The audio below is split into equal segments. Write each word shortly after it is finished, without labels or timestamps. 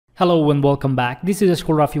Hello and welcome back. This is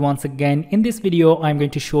Rafi once again. In this video, I'm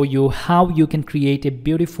going to show you how you can create a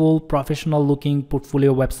beautiful professional looking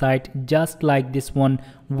portfolio website just like this one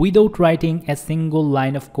without writing a single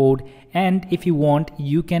line of code. And if you want,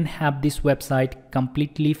 you can have this website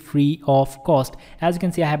completely free of cost. As you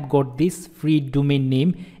can see, I have got this free domain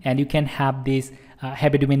name and you can have this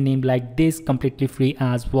have a domain name like this completely free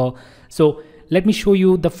as well. So let me show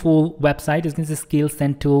you the full website. As you can see, skills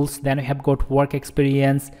and tools, then we have got work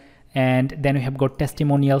experience, and then we have got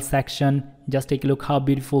testimonial section. Just take a look how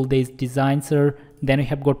beautiful these designs are. Then we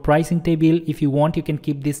have got pricing table. If you want, you can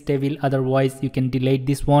keep this table, otherwise you can delete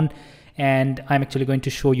this one, and I'm actually going to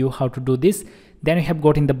show you how to do this. Then we have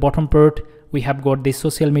got in the bottom part, we have got the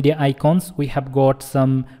social media icons. We have got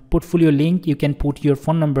some portfolio link. You can put your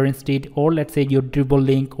phone number instead, or let's say your Dribble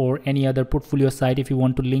link or any other portfolio site. If you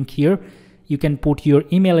want to link here, you can put your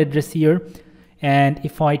email address here. And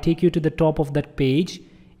if I take you to the top of that page,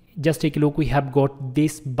 just take a look, we have got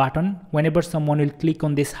this button. Whenever someone will click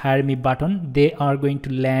on this hire me button, they are going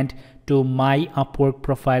to land to my Upwork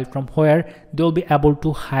profile, from where they'll be able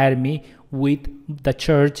to hire me with the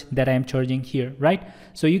charge that I am charging here, right?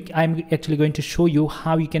 So I'm actually going to show you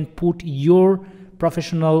how you can put your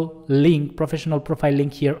professional profile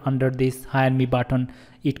link here under this hire me button.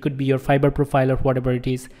 It could be your Fiverr profile or whatever it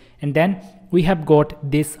is. And then we have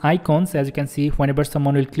got these icons. As you can see, whenever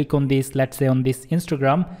someone will click on this, let's say on this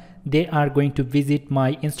Instagram, they are going to visit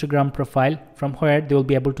my Instagram profile, from where they will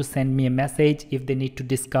be able to send me a message if they need to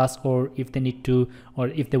discuss, or if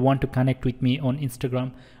they want to connect with me on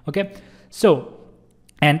Instagram. Okay, so,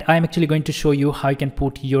 and I'm actually going to show you how you can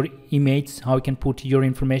put your image, how you can put your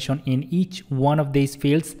information in each one of these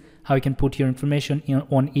fields, how you can put your information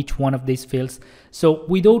on each one of these fields. So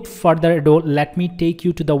without further ado, let me take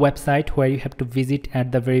you to the website where you have to visit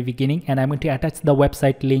at the very beginning, and I'm going to attach the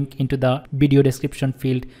website link into the video description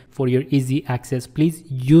field for your easy access. Please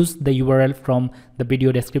use the URL from the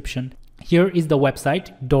video description. Here is the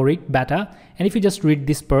website, Doric Beta, and if you just read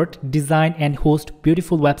this part, design and host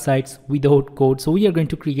beautiful websites without code. So we are going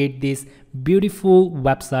to create this beautiful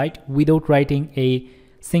website without writing a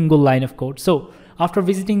single line of code. So after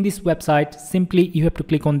visiting this website, simply you have to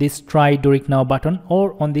click on this try Doric now button,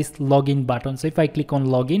 or on this login button. So if I click on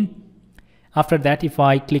login, after that, if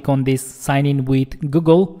I click on this sign in with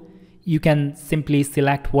Google, you can simply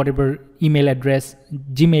select whatever email address,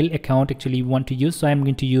 Gmail account actually you want to use. So I'm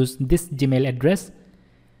going to use this Gmail address,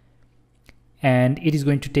 and it is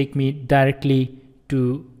going to take me directly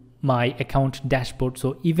to my account dashboard.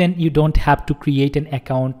 So even you don't have to create an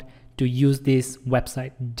account to use this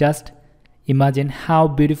website. Just imagine how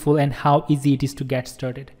beautiful and how easy it is to get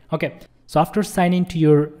started. Okay, so after signing to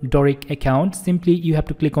your Doric account, simply you have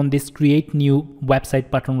to click on this create new website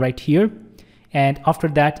button right here. And after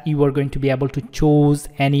that, you are going to be able to choose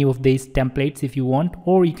any of these templates if you want,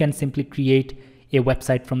 or you can simply create a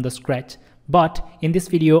website from the scratch. But in this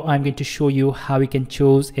video, I'm going to show you how you can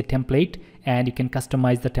choose a template, and you can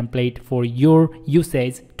customize the template for your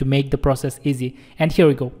usage to make the process easy. And here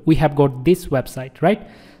we go. We have got this website, right?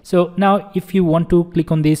 So now if you want to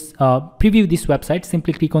click on this, preview this website,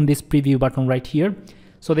 simply click on this preview button right here,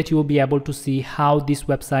 so that you will be able to see how this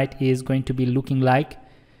website is going to be looking like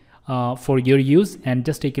for your use. And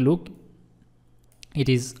just take a look. It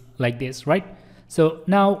is like this, right? So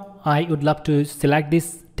now I would love to select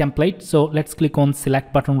this template. So let's click on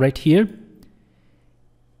select button right here.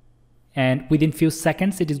 And within few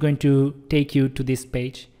seconds, it is going to take you to this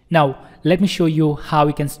page. Now, let me show you how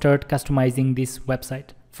we can start customizing this website.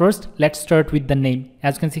 First, let's start with the name.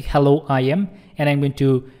 As you can see, hello, I am, and I'm going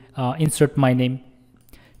to insert my name.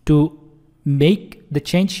 To make the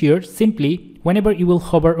change here, simply whenever you will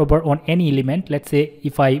hover over on any element, let's say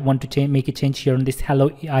if I want to make a change here on this hello,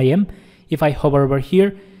 I am, if I hover over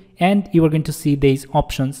here, and you are going to see these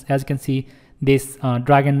options. As you can see, this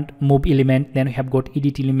drag and move element, then we have got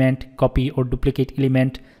edit element, copy or duplicate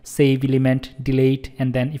element, save element, delete,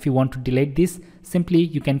 and then if you want to delete this, simply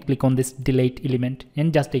you can click on this delete element,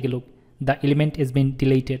 and just take a look, the element has been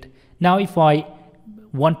deleted. Now if I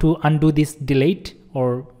want to undo this delete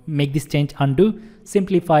or make this change undo,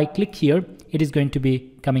 simply if I click here, it is going to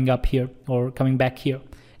be coming up here or coming back here.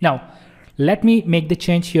 Now let me make the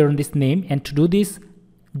change here on this name, and to do this,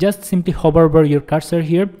 just simply hover over your cursor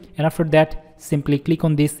here, and after that simply click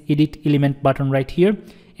on this edit element button right here,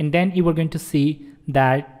 and then you are going to see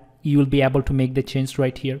that you will be able to make the change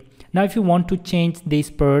right here. Now if you want to change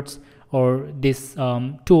these parts or this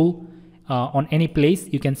tool on any place,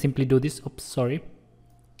 you can simply do this. Oops, sorry.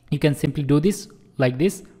 You can simply do this like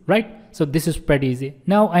this, right? So this is pretty easy.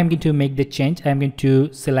 Now I'm going to make the change. I'm going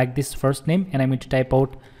to select this first name, and I'm going to type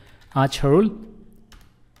out Acharul,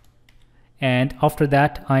 and after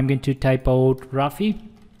that I'm going to type out Rafi,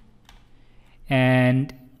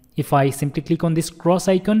 and if I simply click on this cross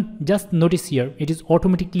icon, just notice here it is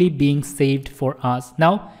automatically being saved for us.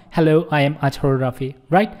 Now, hello, I am Azharul Rafi,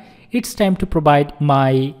 right? It's time to provide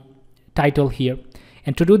my title here,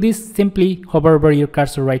 and to do this, simply hover over your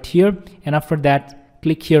cursor right here, and after that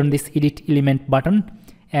click here on this edit element button,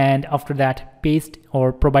 and after that paste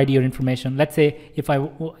or provide your information. Let's say if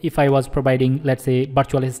I was providing, let's say,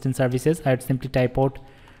 virtual assistant services, I would simply type out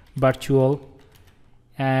virtual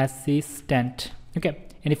assistant. Okay,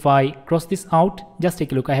 and if I cross this out, just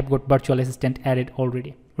take a look, I have got virtual assistant added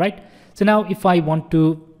already, right? So now if I want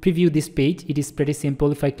to preview this page, it is pretty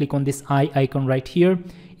simple. If I click on this eye icon right here,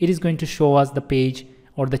 it is going to show us the page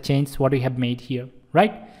or the change what we have made here,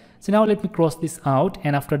 right? So now let me cross this out,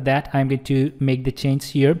 and after that I'm going to make the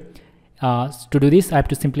change here. To do this, I have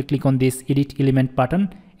to simply click on this edit element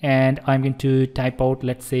button, and I'm going to type out,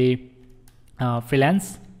 let's say,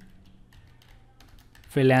 freelance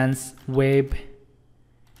web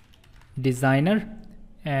designer,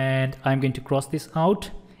 and I'm going to cross this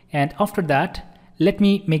out, and after that let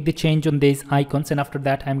me make the change on these icons, and after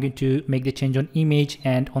that I'm going to make the change on image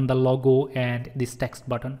and on the logo and this text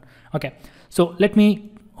button. Okay, so let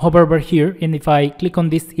me hover over here, and if I click on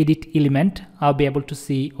this edit element, I'll be able to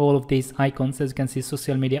see all of these icons. As you can see,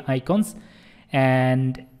 social media icons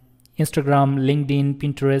and Instagram, LinkedIn,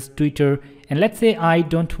 Pinterest, Twitter, and let's say I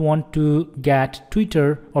don't want to get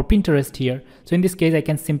Twitter or Pinterest here. So in this case, I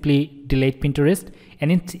can simply delete Pinterest,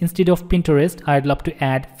 and instead of Pinterest, I'd love to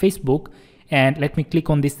add Facebook, and let me click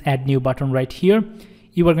on this add new button right here.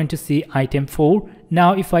 You are going to see item 4.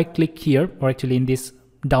 Now if I click here, or actually in this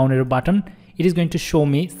down arrow button, it is going to show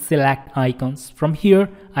me select icons. From here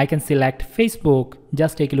I can select Facebook.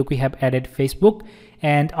 Just take a look, we have added Facebook,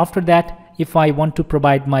 and after that if I want to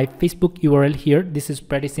provide my Facebook URL here, this is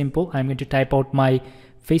pretty simple. I'm going to type out my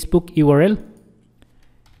Facebook URL,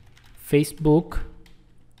 Facebook.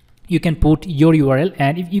 You can put your URL,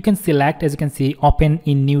 and if you can select, as you can see, open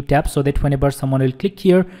in new tab, so that whenever someone will click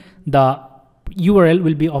here, the URL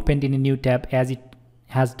will be opened in a new tab as it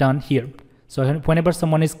has done here. So whenever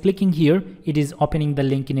someone is clicking here, it is opening the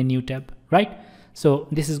link in a new tab, right? So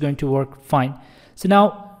this is going to work fine. So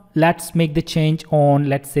now let's make the change on,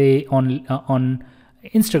 let's say, on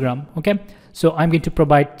Instagram. Okay, so I'm going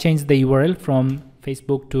to change the URL from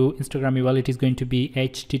Facebook to Instagram URL. It is going to be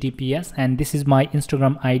HTTPS, and this is my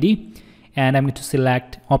Instagram ID, and I'm going to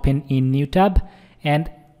select open in new tab,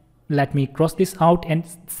 and let me cross this out. And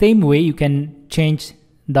same way you can change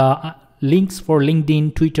the links for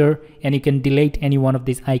LinkedIn, Twitter, and you can delete any one of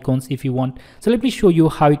these icons if you want. So let me show you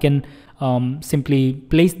how you can simply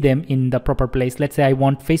place them in the proper place. Let's say I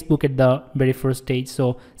want Facebook at the very first stage.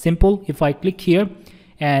 So simple, if I click here,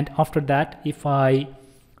 and after that if I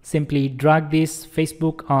simply drag this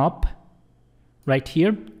Facebook up right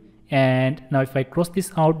here, and now if I cross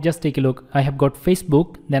this out, just take a look, I have got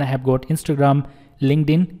Facebook, then I have got Instagram,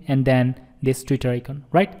 LinkedIn, and then this Twitter icon,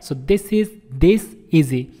 right? So this is this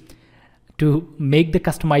easy to make the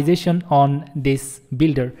customization on this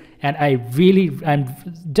builder, and I'm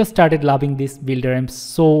just started loving this builder. I'm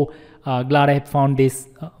so glad I have found this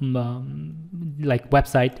like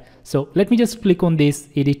website. So let me just click on this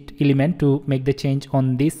edit element to make the change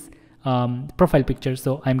on this profile picture.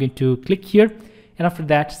 So I'm going to click here, and after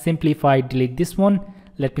that simply if I delete this one,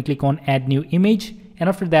 let me click on add new image, and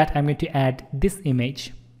after that I'm going to add this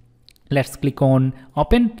image. Let's click on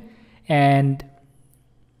open, and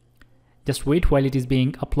just wait while it is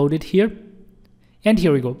being uploaded here. And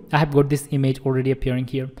here we go, I have got this image already appearing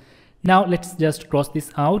here. Now let's just cross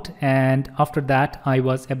this out, and after that I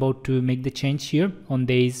was about to make the change here on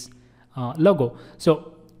this logo.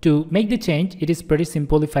 So to make the change, it is pretty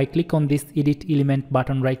simple. If I click on this edit element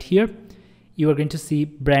button right here, you are going to see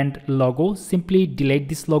brand logo. Simply delete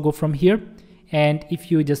this logo from here, and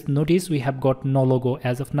if you just notice, we have got no logo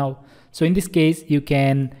as of now. So in this case you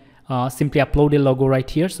can simply upload a logo right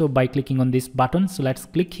here, so by clicking on this button. So let's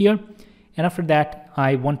click here, and after that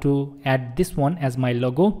I want to add this one as my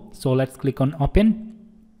logo. So let's click on open,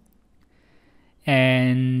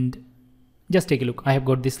 and just take a look, I have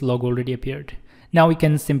got this logo already appeared. Now we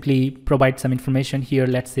can simply provide some information here.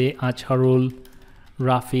 Let's say Azharul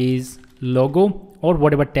Rafi's logo, or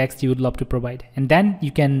whatever text you would love to provide, and then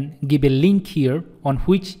you can give a link here on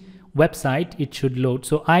which website it should load.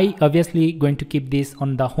 So I obviously going to keep this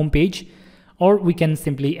on the home page, or we can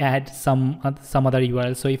simply add some other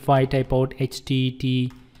URL. So if I type out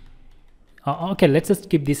http, okay, let's just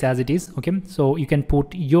keep this as it is. Okay, so you can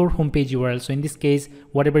put your homepage URL. So in this case,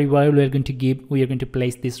 whatever URL we are going to give, we are going to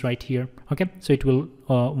place this right here. Okay, so it will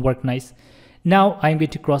work nice. Now I'm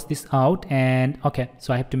going to cross this out, and okay,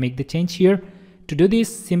 so I have to make the change here. To do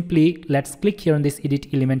this, simply let's click here on this edit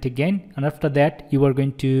element again, and after that you are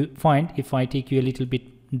going to find, if I take you a little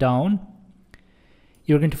bit down,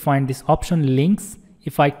 you're going to find this option links.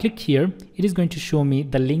 If I click here, it is going to show me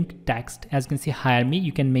the link text. As you can see, hire me.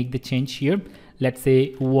 You can make the change here. Let's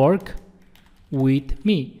say work with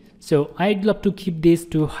me. So I'd love to keep this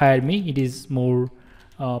to hire me. It is more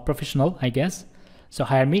professional, I guess. So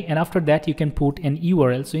hire me, and after that you can put an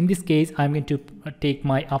URL. So in this case, I'm going to take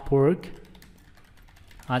my Upwork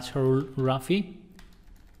Azharul Rafi,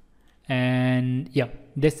 and yeah,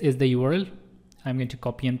 this is the URL. I'm going to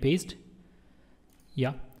copy and paste.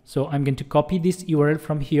 Yeah, so I'm going to copy this URL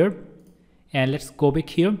from here, and let's go back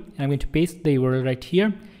here, and I'm going to paste the URL right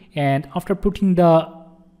here. And after putting the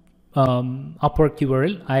Upwork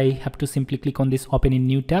URL, I have to simply click on this open in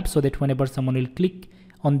new tab, so that whenever someone will click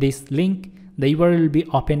on this link, the URL will be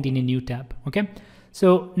opened in a new tab. Okay,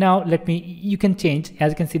 so now you can change,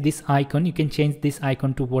 as you can see this icon, you can change this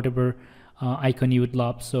icon to whatever icon you would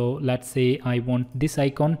love. So let's say I want this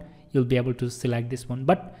icon, you'll be able to select this one,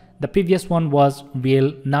 but the previous one was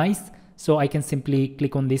real nice, so I can simply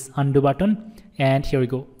click on this undo button, and here we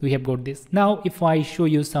go, we have got this. Now if I show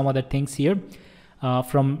you some other things here,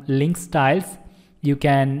 from link styles, you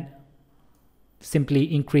can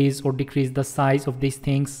simply increase or decrease the size of these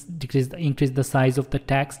things, increase the size of the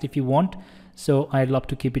text if you want. So I'd love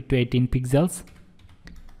to keep it to 18 pixels.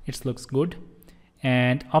 It looks good.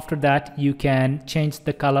 And after that, you can change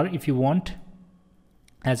the color if you want.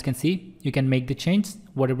 As you can see, you can make the change,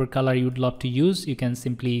 whatever color you would love to use, you can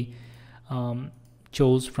simply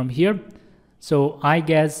choose from here. So I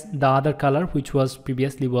guess the other color, which was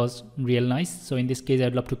previously, was real nice. So in this case,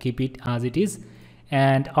 I'd love to keep it as it is.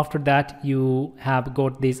 And after that, you have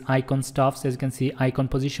got these icon stuffs. As you can see, icon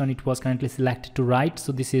position, it was currently selected to right.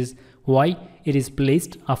 So this is why it is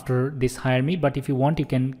placed after this hire me. But if you want, you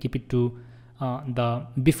can keep it to the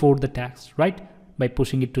before the text, right? By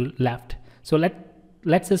pushing it to left. So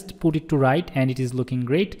let's just put it to right, and it is looking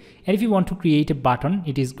great. And if you want to create a button,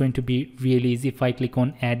 it is going to be really easy. If I click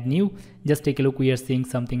on add new, just take a look, we are seeing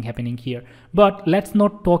something happening here. But let's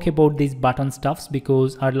not talk about these button stuffs,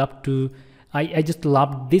 because I'd love to, I just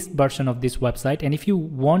love this version of this website. And if you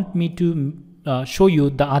want me to show you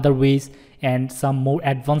the other ways and some more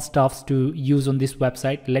advanced stuffs to use on this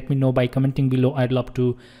website, let me know by commenting below. I'd love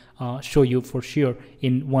to show you for sure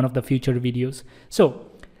in one of the future videos. So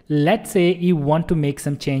let's say you want to make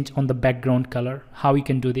some change on the background color. How you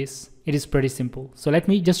can do this? It is pretty simple. So let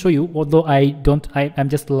me just show you, although I'm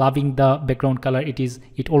just loving the background color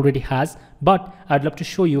it already has, but I'd love to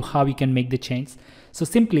show you how you can make the change. So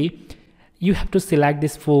simply, you have to select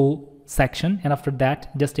this full section, and after that,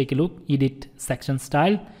 just take a look, edit section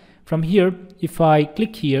style. From here, if I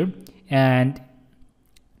click here and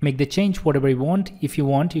make the change whatever you want, if you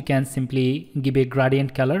want, you can simply give a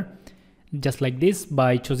gradient color, just like this,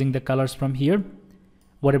 by choosing the colors from here,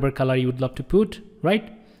 whatever color you would love to put,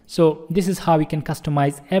 right? So this is how you can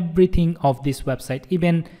customize everything of this website,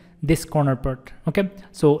 even this corner part. Okay,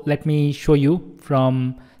 so let me show you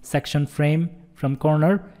from section frame, from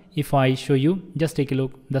corner. If I show you, just take a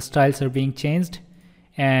look, the styles are being changed,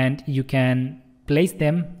 and you can place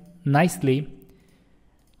them nicely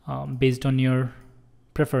based on your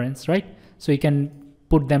preference, right? So you can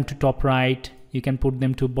put them to top right, you can put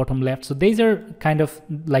them to bottom left. So these are kind of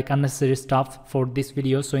like unnecessary stuff for this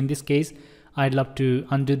video. So in this case, I'd love to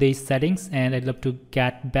undo these settings, and I'd love to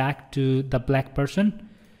get back to the black person,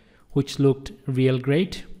 which looked real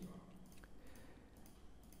great,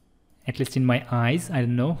 at least in my eyes. I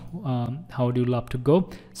don't know how do you love to go.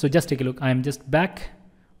 So just take a look, I'm just back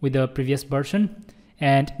with the previous version.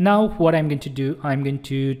 And now what I'm going to do, I'm going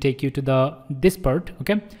to take you to this part.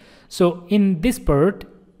 Okay, so in this part,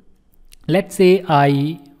 let's say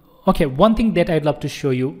one thing that I'd love to show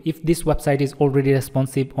you, if this website is already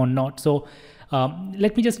responsive or not. So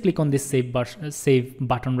let me just click on this save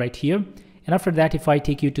button right here, and after that, if I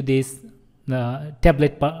take you to this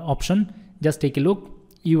tablet option, just take a look,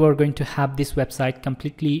 you are going to have this website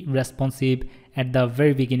completely responsive at the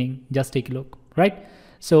very beginning. Just take a look, right?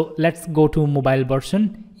 So let's go to mobile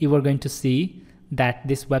version. You are going to see that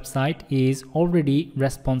this website is already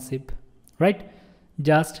responsive, right?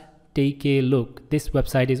 Just take a look, this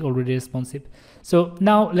website is already responsive. So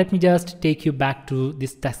now let me just take you back to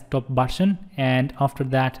this desktop version, and after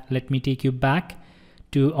that, let me take you back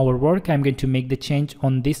to our work. I'm going to make the change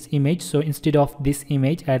on this image. So instead of this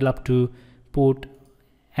image, I'd love to put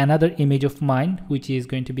another image of mine, which is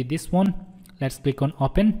going to be this one. Let's click on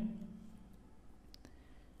open,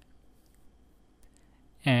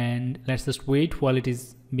 and let's just wait while it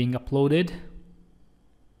is being uploaded.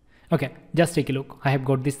 Okay, just take a look. I have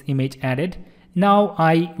got this image added. Now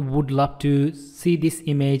I would love to see this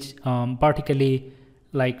image vertically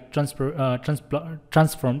like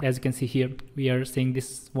transformed. As you can see here, we are saying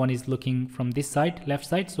this one is looking from this side, left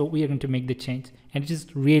side. So we are going to make the change, and it is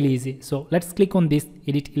really easy. So let's click on this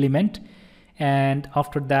edit element, and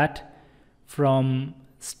after that from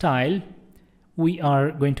style we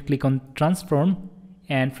are going to click on transform,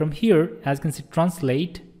 and from here, as you can see,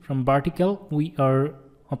 translate from vertical, we are,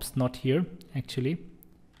 oops, not here actually.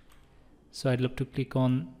 So I'd love to click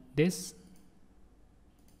on this.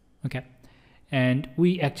 Okay, and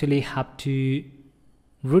we actually have to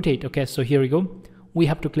rotate. Okay, so here we go. We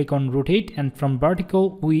have to click on rotate, and from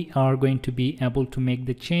vertical we are going to be able to make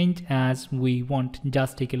the change as we want.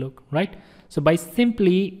 Just take a look, right? So by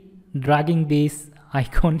simply dragging this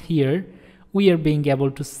icon here, we are being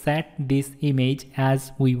able to set this image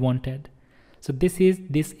as we wanted. So this is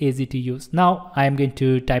easy to use. Now I am going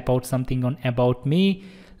to type out something on about me.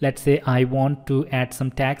 Let's say I want to add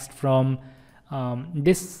some text from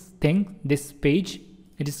this page.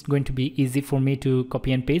 It is going to be easy for me to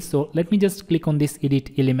copy and paste. So let me just click on this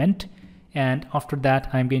edit element, and after that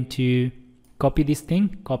I'm going to copy this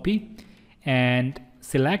thing, copy, and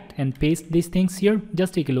select and paste these things here.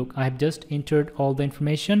 Just take a look. I have just entered all the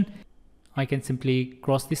information. I can simply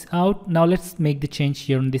cross this out. Now let's make the change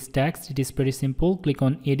here on this text. It is pretty simple. Click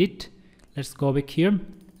on edit. Let's go back here.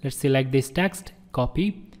 Let's select this text,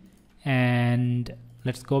 copy, and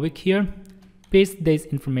let's go back here, paste this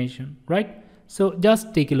information, right? So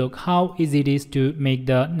just take a look how easy it is to make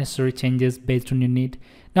the necessary changes based on your need.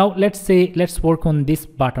 Now let's work on this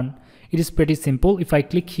button. It is pretty simple. If I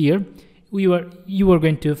click here, you are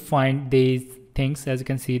going to find these things, as you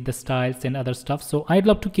can see, the styles and other stuff. So I'd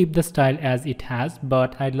love to keep the style as it has,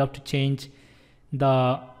 but I'd love to change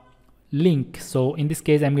the link. So in this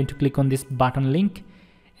case, I'm going to click on this button link,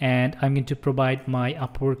 and I'm going to provide my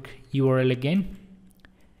Upwork URL again,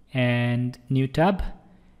 and new tab.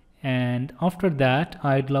 And after that,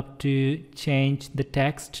 I'd love to change the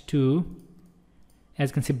text to,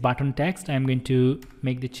 as you can see, button text. I'm going to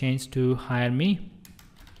make the change to hire me.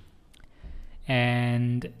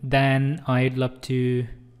 And then I'd love to,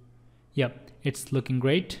 yeah, it's looking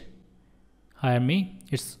great. Hire me,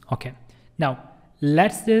 it's okay. Now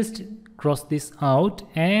let's just cross this out,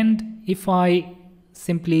 and if I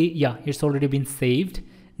simply, yeah, it's already been saved.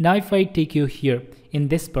 Now if I take you here in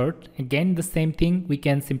this part, again the same thing, we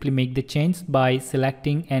can simply make the change by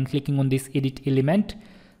selecting and clicking on this edit element.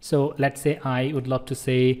 So let's say I would love to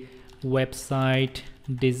say website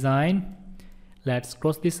design. Let's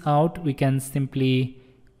cross this out. We can simply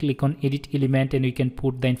click on edit element, and we can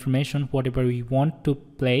put the information whatever we want to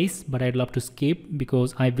place, but I'd love to skip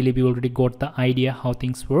because I believe you already got the idea how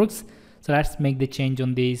things works. So let's make the change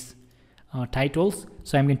on these titles.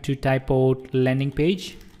 So I'm going to type out landing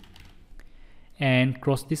page and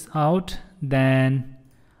cross this out. Then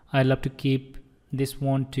I'd love to keep this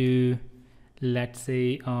one to, let's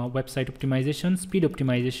say, website optimization, speed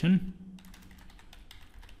optimization,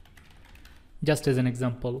 just as an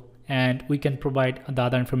example. And we can provide the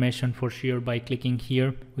other information for sure by clicking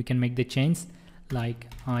here. We can make the change like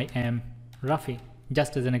I am Rafi,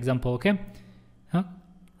 just as an example. Okay,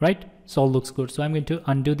 right? So all looks good. So I'm going to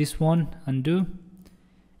undo this one, undo,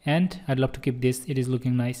 and I'd love to keep this. It is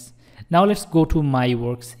looking nice. Now let's go to my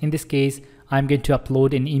works. In this case, I'm going to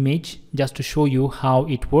upload an image just to show you how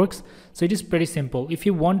it works. So it is pretty simple. If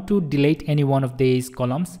you want to delete any one of these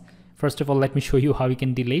columns, first of all, let me show you how we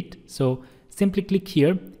can delete. So simply click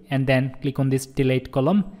here and then click on this delete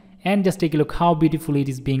column, and just take a look how beautifully it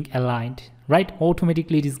is being aligned, right?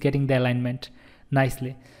 Automatically it is getting the alignment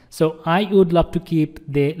nicely. So I would love to keep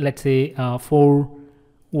the, let's say, 4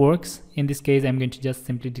 works. In this case, I'm going to just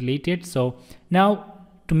simply delete it. So now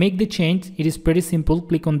to make the change, it is pretty simple.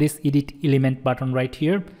 Click on this edit element button right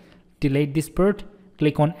here, delete this part,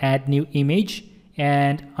 click on add new image,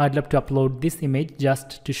 and I'd love to upload this image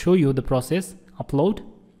just to show you the process. Upload,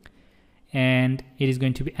 and it is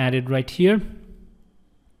going to be added right here.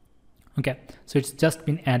 Okay, so it's just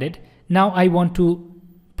been added. Now I want to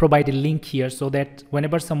provide a link here so that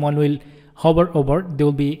whenever someone will hover over, they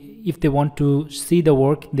will be, if they want to see the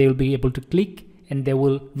work, they will be able to click and they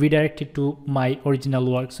will redirect it to my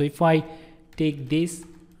original work. So if I take this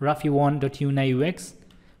rafi1.uni.ux,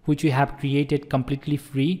 which we have created completely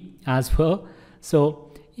free as well.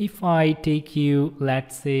 So if I take you,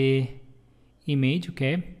 let's say, image,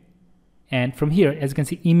 okay, and from here, as you can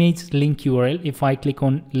see, image link URL, if I click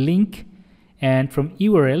on link, and from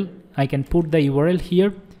URL, I can put the URL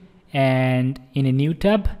here and in a new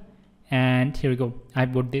tab, and here we go,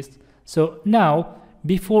 I've got this. So now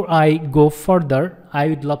before I go further, I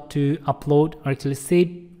would love to upload or actually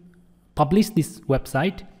say publish this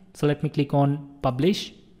website. So let me click on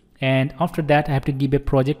publish, and after that I have to give a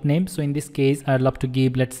project name. So in this case I'd love to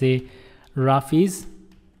give, let's say, Rafiz1,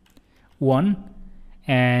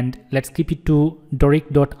 and let's keep it to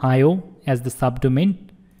doric.io as the subdomain,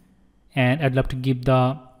 and I'd love to give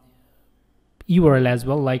the URL as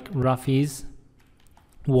well, like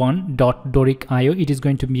rafiz1.doric.io. it is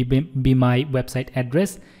going to be my website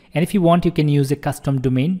address, and if you want you can use a custom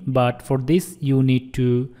domain, but for this you need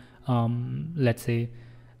to let's say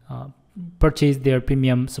purchase their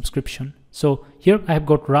premium subscription. So here I have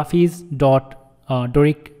got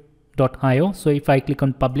rafiz.doric.io. so if I click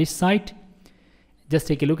on publish site, just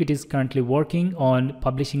take a look, it is currently working on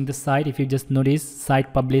publishing the site. If you just notice,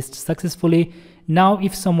 site published successfully. Now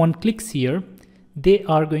if someone clicks here, they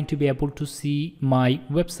are going to be able to see my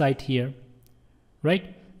website here,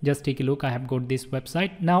 right? Just take a look, I have got this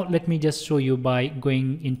website. Now let me just show you by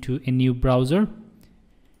going into a new browser,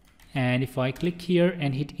 and if I click here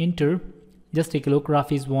and hit enter, just take a look,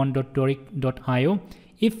 rafiz1.doric.io.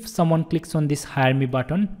 if someone clicks on this hire me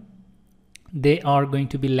button, they are going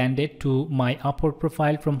to be landed to my Upwork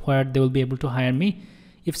profile, from where they will be able to hire me.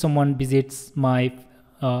 If someone visits my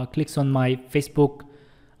clicks on my Facebook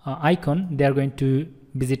icon, they are going to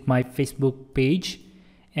visit my Facebook page,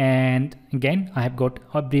 and again I have got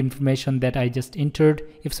the information that I just entered.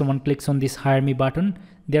 If someone clicks on this hire me button,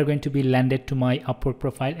 they are going to be landed to my Upwork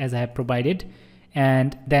profile as I have provided,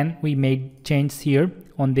 and then we made changes here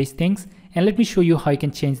on these things. And let me show you how you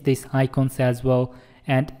can change these icons as well.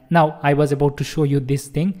 And now I was about to show you this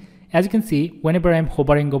thing. As you can see, whenever I'm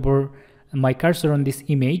hovering over my cursor on this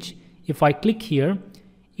image, if I click here,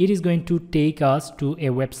 it is going to take us to a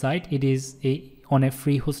website. It is on a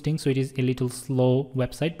free hosting, so it is a little slow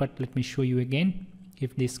website, but let me show you again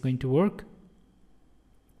if this is going to work.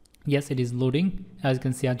 Yes, it is loading. As you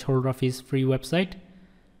can see, Ajhar Rafi's free website.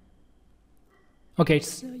 Okay,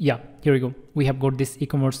 yeah, here we go. We have got this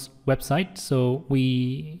e-commerce website. So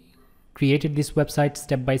we created this website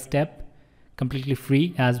step by step, completely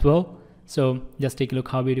free as well. So just take a look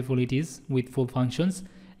how beautiful it is with full functions.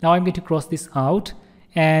 Now I'm going to cross this out,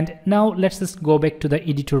 and now let's just go back to the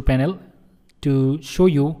editor panel to show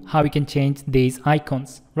you how we can change these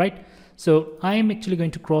icons, right? So I am actually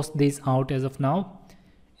going to cross this out as of now,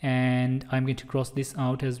 and I'm going to cross this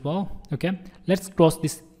out as well. Okay, let's cross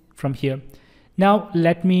this from here. Now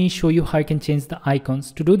let me show you how you can change the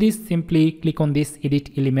icons. To do this, simply click on this edit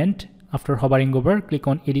element. After hovering over, click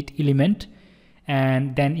on edit element,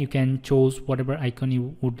 and then you can choose whatever icon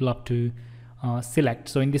you would love to select.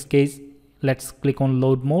 So in this case, let's click on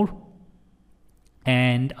load more,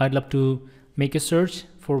 and I'd love to make a search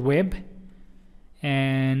for web,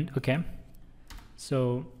 and okay,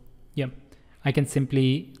 so yeah, I can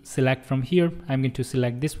simply select from here. I'm going to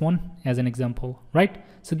select this one as an example, right?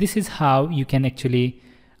 So this is how you can actually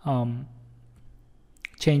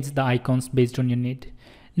change the icons based on your need.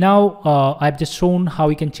 Now I've just shown how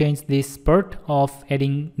you can change this part of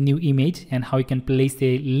adding new image, and how you can place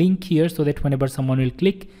a link here so that whenever someone will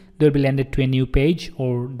click, they'll be landed to a new page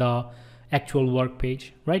or the actual work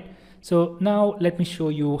page, right? So now let me show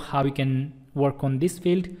you how you can work on this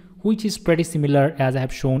field, which is pretty similar as I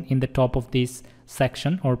have shown in the top of this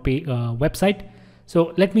section or website.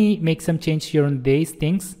 So let me make some change here on these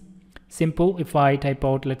things. Simple, if I type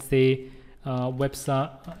out, let's say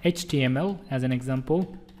website HTML as an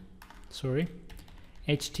example,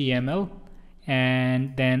 HTML,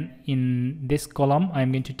 and then in this column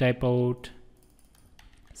I'm going to type out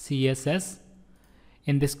CSS.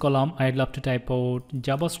 In this column I'd love to type out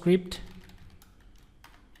JavaScript,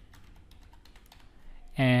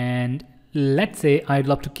 and let's say I'd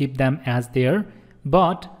love to keep them as there,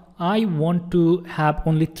 but I want to have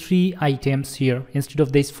only 3 items here. Instead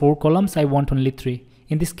of these 4 columns, I want only 3.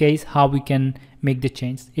 In this case, how we can make the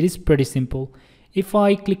change? It is pretty simple. If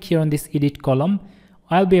I click here on this edit column,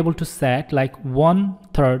 I'll be able to set like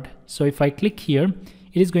 1/3. So if I click here,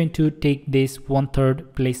 it is going to take this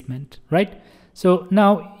 1/3 placement, right? So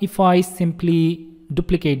now if I simply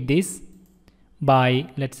duplicate this by,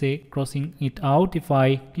 let's say, crossing it out, if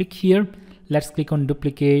I click here, let's click on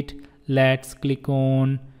duplicate, let's click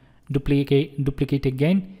on duplicate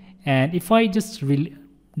again, and if I just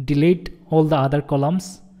delete all the other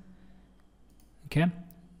columns, okay,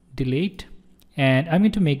 delete, and I'm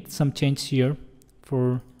going to make some change here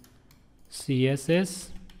for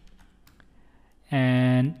CSS,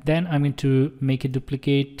 and then I'm going to make a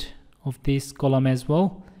duplicate of this column as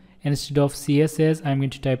well, and instead of CSS I'm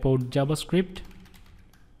going to type out JavaScript,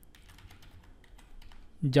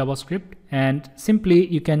 JavaScript, and simply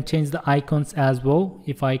you can change the icons as well.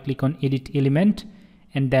 If I click on edit element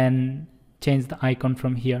and then change the icon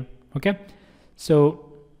from here. Okay,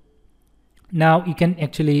 so now you can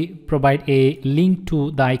actually provide a link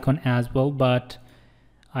to the icon as well, but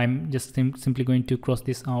I'm just simply going to cross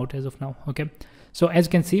this out as of now. Okay, so as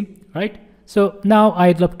you can see, right, so now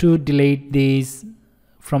I'd love to delete these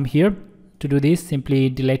from here. To do this, simply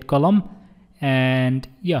delete column, and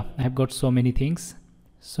yeah, I've got so many things,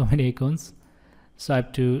 so many icons, so I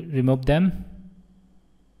have to remove them.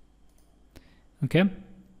 Okay,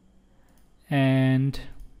 and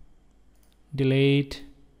delete,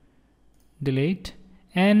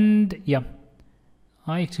 and yeah,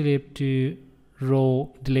 I actually have to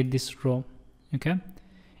delete this row. Okay,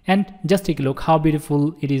 and just take a look how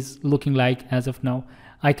beautiful it is looking like as of now.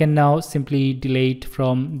 I can now simply delete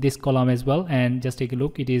from this column as well, and just take a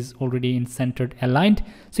look, it is already in centered aligned.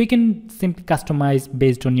 So you can simply customize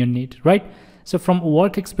based on your need, right? So from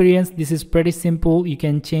work experience, this is pretty simple. You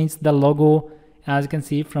can change the logo. As you can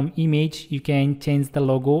see, from image you can change the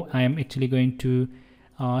logo. I am actually going to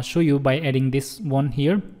show you by adding this one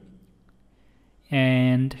here,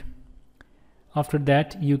 and after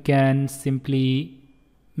that you can simply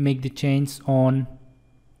make the change on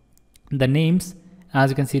the names. As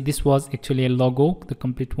you can see, this was actually a logo, the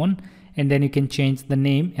complete one, and then you can change the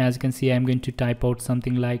name. As you can see, I'm going to type out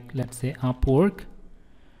something like, let's say, Upwork,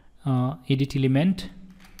 edit element,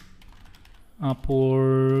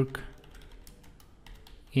 Upwork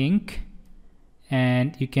Inc.,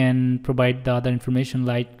 and you can provide the other information,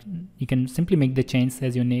 like you can simply make the change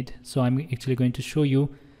as you need. So I'm actually going to show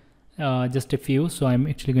you just a few. So I'm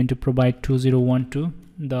actually going to provide 2012,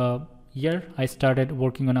 the year I started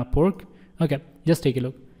working on Upwork. Okay, just take a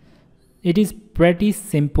look. It is pretty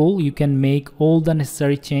simple. You can make all the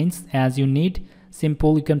necessary changes as you need.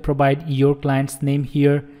 Simple. You can provide your client's name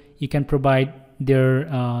here. You can provide their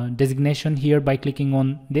designation here by clicking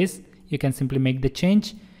on this. You can simply make the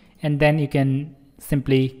change, and then you can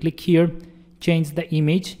simply click here, change the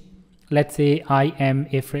image. Let's say I am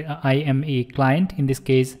a client. In this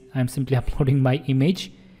case, I'm simply uploading my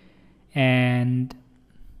image, and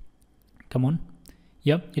come on.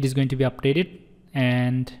 Yep, it is going to be updated,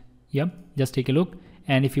 and yep, just take a look.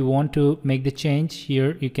 And if you want to make the change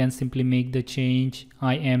here, you can simply make the change.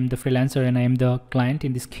 I am the freelancer and I am the client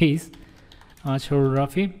in this case,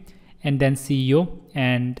 Rafi, and then CEO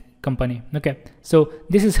and company. Okay, so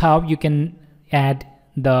this is how you can add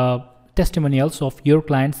the testimonials of your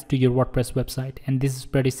clients to your WordPress website, and this is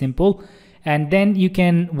pretty simple. And then you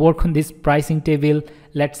can work on this pricing table.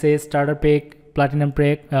 Let's say starter pack, platinum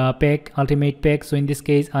pack, ultimate pack. So in this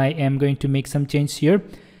case, I am going to make some change here.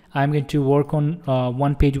 I'm going to work on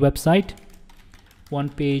one page website,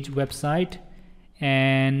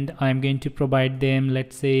 and I'm going to provide them,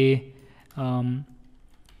 let's say,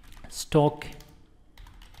 stock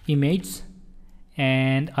image,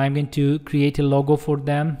 and I'm going to create a logo for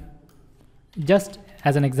them. Just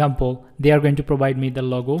as an example, they are going to provide me the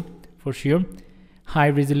logo for sure. High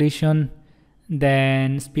resolution,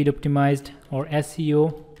 then speed optimized or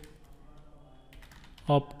SEO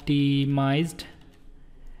optimized,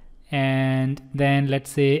 and then let's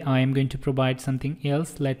say I am going to provide something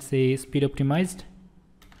else. Let's say speed optimized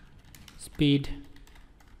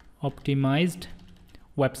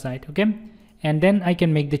website. Okay, and then I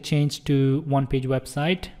can make the change to one page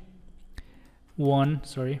website, one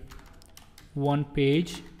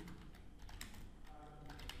page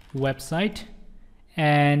website,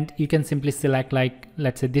 and you can simply select, like,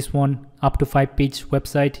 let's say this one up to 5 page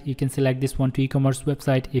website. You can select this one to e-commerce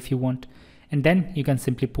website if you want, and then you can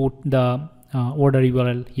simply put the order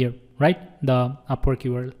URL here, right, the Upwork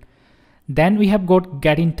URL. Then we have got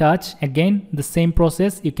get in touch. Again, the same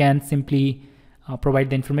process. You can simply provide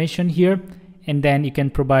the information here, and then you can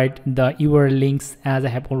provide the URL links as I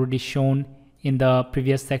have already shown in the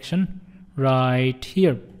previous section right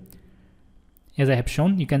here. As I have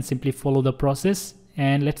shown, you can simply follow the process,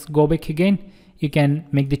 and let's go back again. You can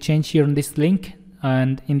make the change here on this link,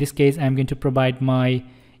 and in this case I'm going to provide my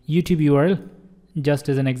YouTube URL just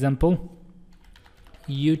as an example,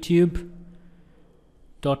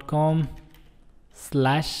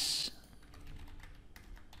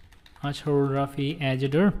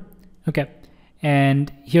 youtube.com/Rafi. Okay,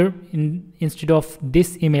 and here instead of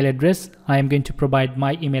this email address, I am going to provide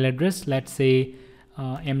my email address. Let's say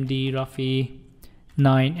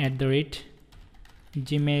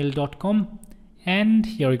mdrafi9@gmail.com, and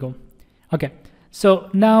here we go. Okay, so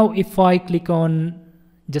now if I click on,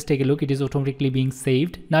 just take a look, it is automatically being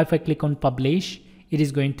saved. Now if I click on publish, it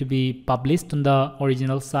is going to be published on the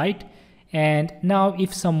original site, And now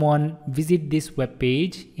if someone visit this web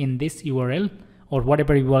page in this URL or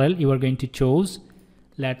whatever URL you are going to choose,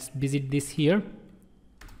 let's visit this here,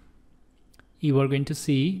 you are going to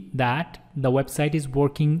see that the website is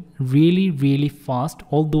working really fast.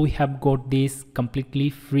 Although we have got this completely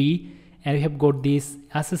free and we have got this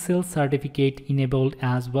SSL certificate enabled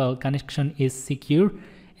as well, connection is secure,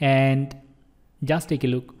 and just take a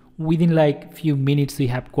look, within like few minutes we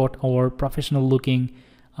have got our professional looking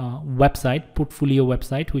website, portfolio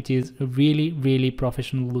website, which is really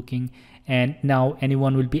professional looking. And now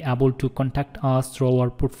anyone will be able to contact us through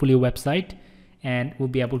our portfolio website and will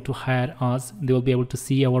be able to hire us. They will be able to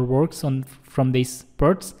see our works on from these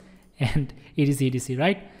parts, and etc,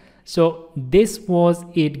 right? So this was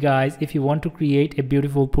it, guys. If you want to create a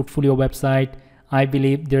beautiful portfolio website, I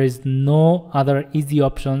believe there is no other easy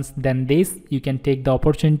options than this. You can take the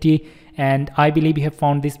opportunity, and I believe you have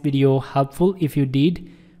found this video helpful. If you did,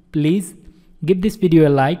 please give this video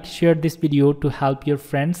a like, share this video to help your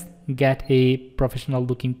friends get a professional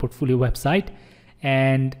looking portfolio website,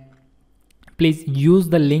 and please use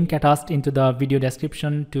the link attached into the video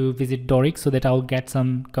description to visit Doric so that I'll get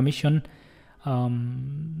some commission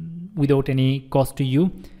without any cost to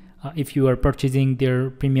you if you are purchasing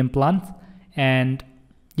their premium plans. And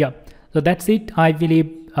yeah, so that's it. I believe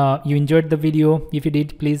you enjoyed the video. If you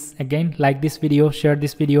did, please again like this video, share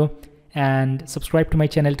this video, and subscribe to my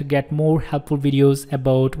channel to get more helpful videos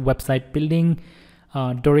about website building,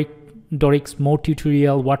 Doric's more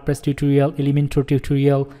tutorial, WordPress tutorial, Elementor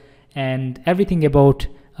tutorial, and everything about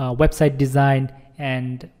website design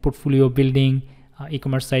and portfolio building,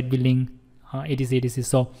 e-commerce site building, etc.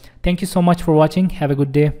 So thank you so much for watching. Have a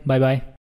good day. Bye bye.